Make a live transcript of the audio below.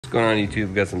going on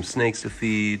YouTube? Got some snakes to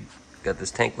feed. Got this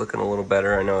tank looking a little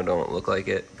better. I know it don't look like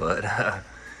it, but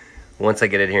once I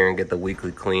get it here and get the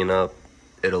weekly cleanup,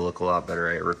 it'll look a lot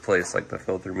better. I replaced like the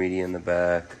filter media in the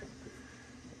back,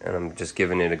 and I'm just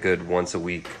giving it a good once a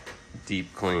week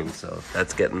deep clean, so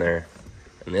that's getting there.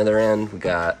 On the other end, we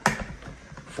got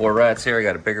 4 rats here. I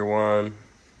got a bigger one,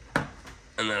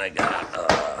 and then I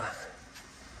got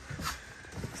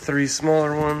 3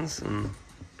 smaller ones, and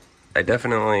I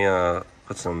definitely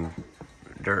put some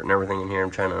dirt and everything in here. I'm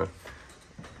trying to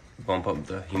bump up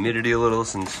the humidity a little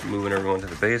since moving everyone to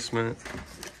the basement.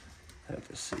 Have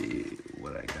to see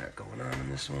what I got going on in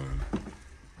this one.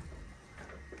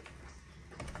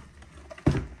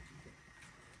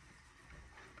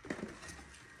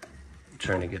 I'm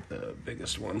trying to get the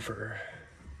biggest one for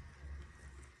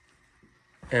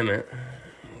Emmett.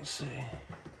 Let's see.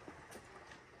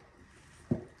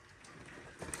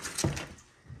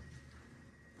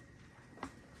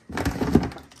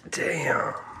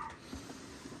 Damn.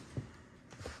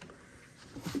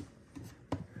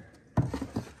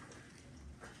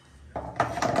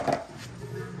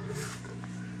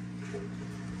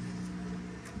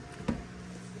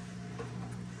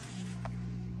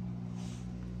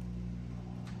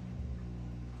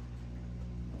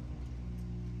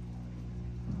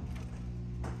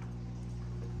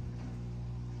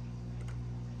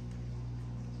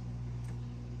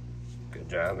 Good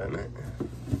job, Emmett.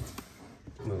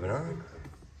 Moving on.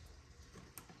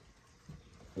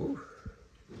 Ooh.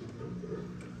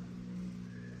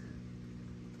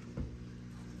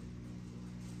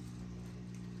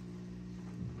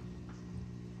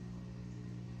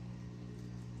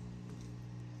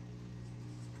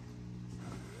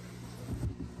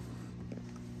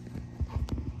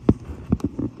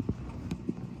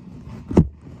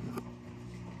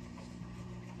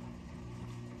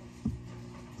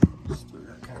 Still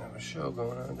got kind of a show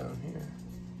going on down here.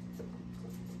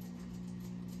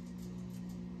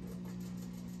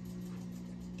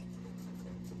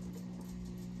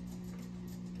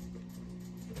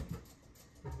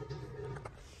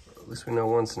 At least we know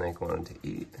one snake wanted to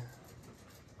eat,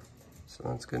 so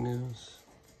that's good news.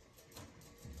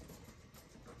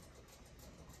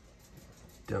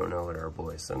 Don't know what our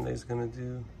boy Sunday's gonna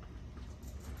do.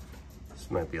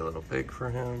 This might be a little big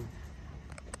for him.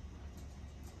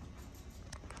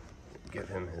 Give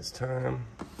him his time.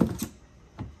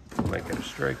 We might get a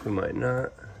strike, we might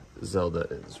not. Zelda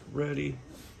is ready.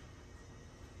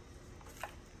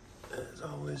 As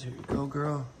always, here you go,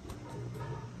 girl.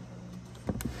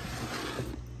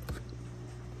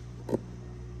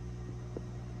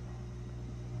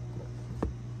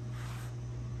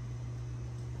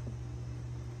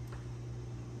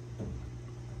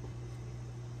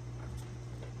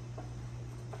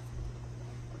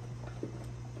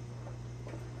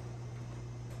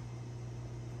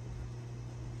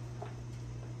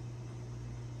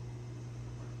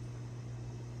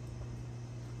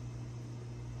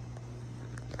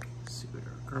 See what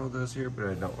our girl does here, but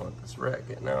I don't want this rat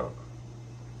getting out.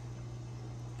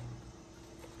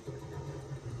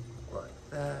 Like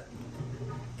that.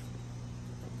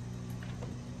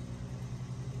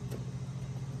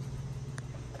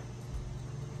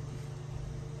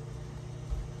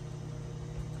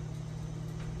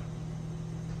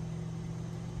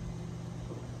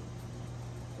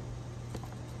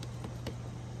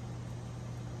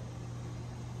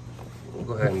 We'll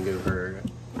go ahead and give her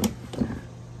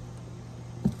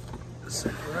a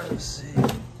second run and see.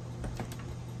 Let's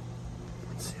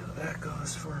see how that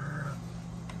goes for her.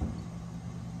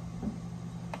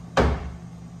 I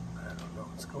don't know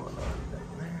what's going on back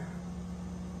there.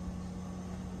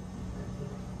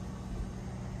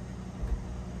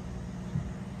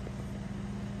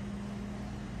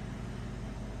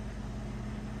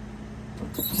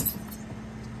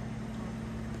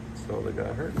 So they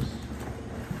got hers.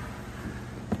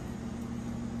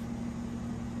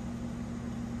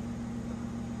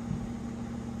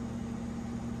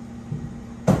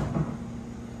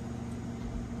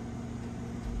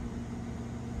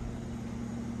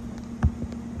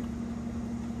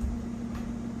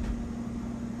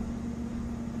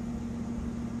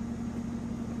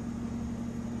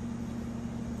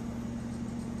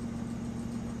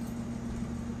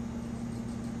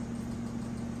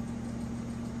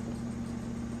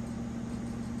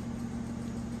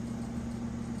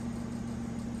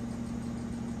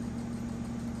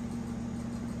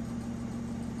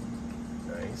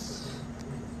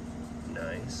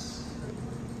 Nice.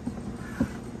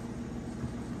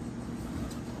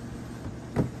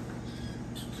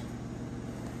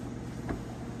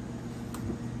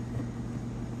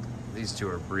 These two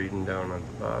are breeding down at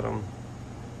the bottom.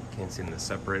 Can't seem to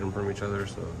separate them from each other,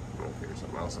 so I'm gonna figure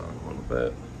something else out in a little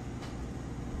bit.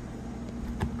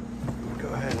 Go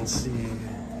ahead and see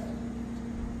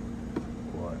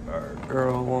what our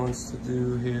girl wants to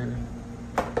do here.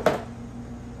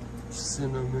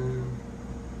 Cinnamon.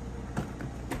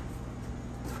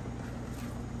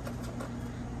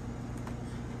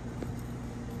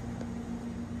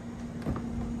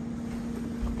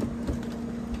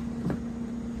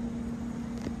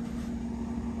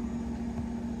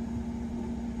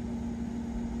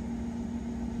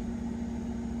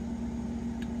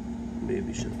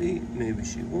 Maybe she'll eat, maybe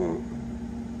she won't.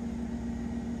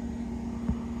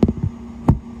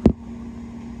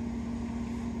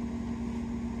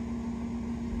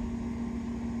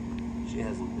 She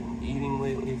hasn't been eating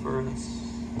lately for us.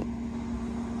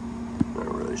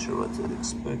 Not really sure what to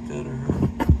expect out of her.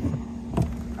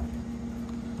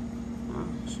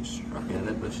 She struck at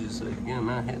it, but she's like, again,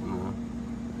 not hitting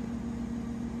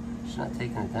she's not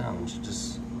taking it down. She's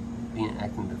just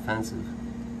acting defensive.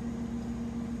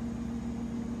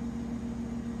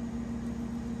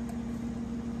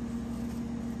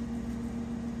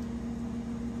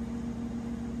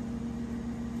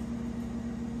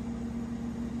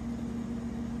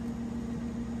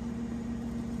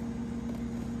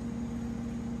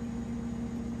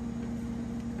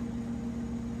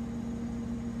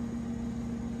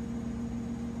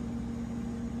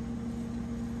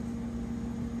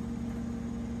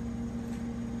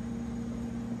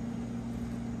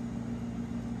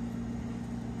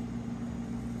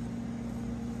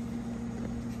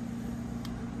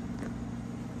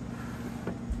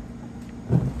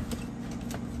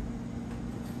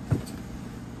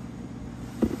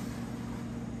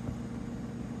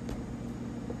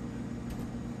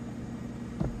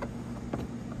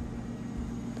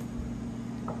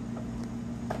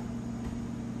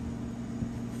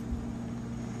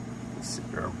 See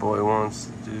what our boy wants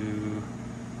to do.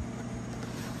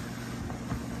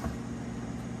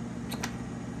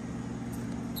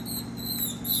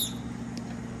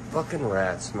 Fucking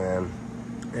rats, man.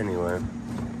 Anyway,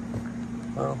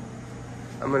 well,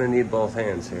 I'm gonna need both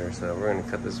hands here, so we're gonna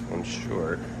cut this one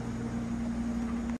short.